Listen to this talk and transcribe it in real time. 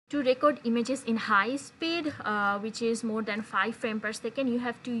to record images in high speed, which is more than 5 frames per second, you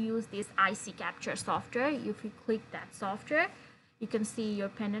have to use this IC Capture software. If you click that software, you can see your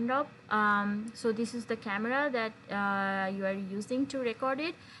pen and drop. So this is the camera that you are using to record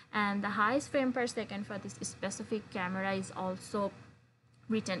it, and the highest frame per second for this specific camera is also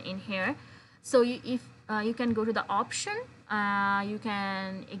written in here. So if you can go to the option, you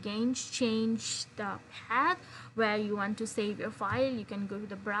can again change the path where you want to save your file. You can go to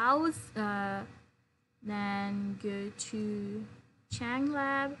the browse, then go to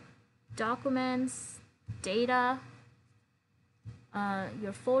ChangLab, documents, data,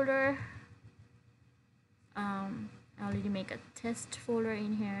 your folder. I already make a test folder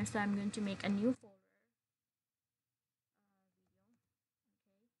in here, so I'm going to make a new folder.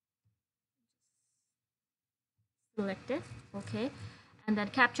 Select it, okay, and then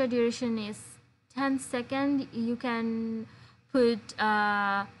capture duration is 10 seconds. You can put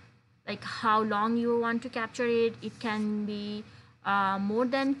like how long you want to capture it. It can be more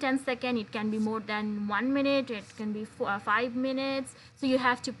than 10 seconds, it can be more than 1 minute, it can be 5 minutes. So you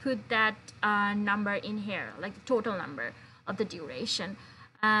have to put that number in here, like the total number of the duration.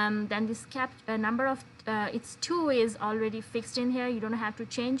 Then this number of its 2 is already fixed in here. You don't have to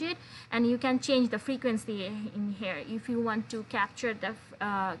change it, and you can change the frequency in here. If you want to capture the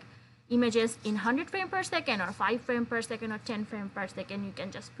images in 100 frames per second or 5 frames per second or 10 frames per second, you can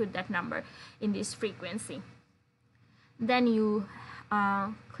just put that number in this frequency. Then you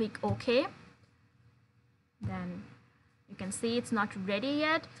click OK. Then you can see it's not ready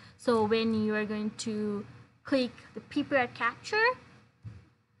yet. So when you are going to click the prepare capture,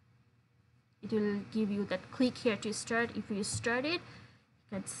 it will give you that click here to start. If you start it, you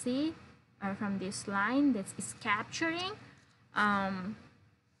can see from this line that is capturing, and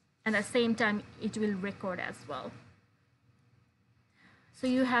at the same time it will record as well. So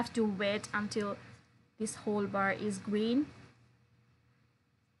you have to wait until this whole bar is green,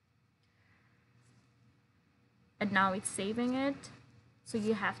 and now it's saving it, so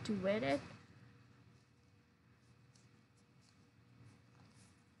you have to wait it.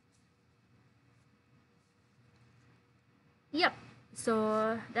 Yep,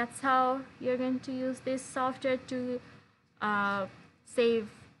 so that's how you're going to use this software to save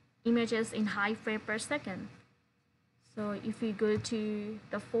images in high frame per second. So if we go to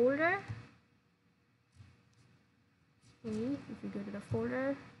the folder, okay, if we go to the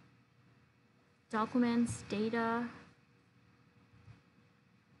folder, documents, data,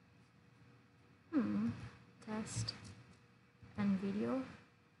 test and video.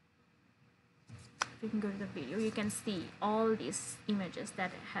 If you can go to the video, you can see all these images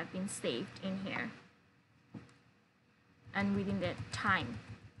that have been saved in here, and within that time,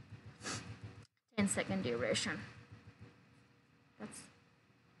 10-second duration.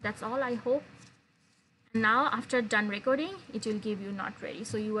 That's all, I hope. Now after done recording, it will give you not ready,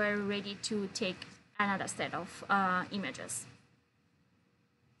 so you are ready to take another set of images.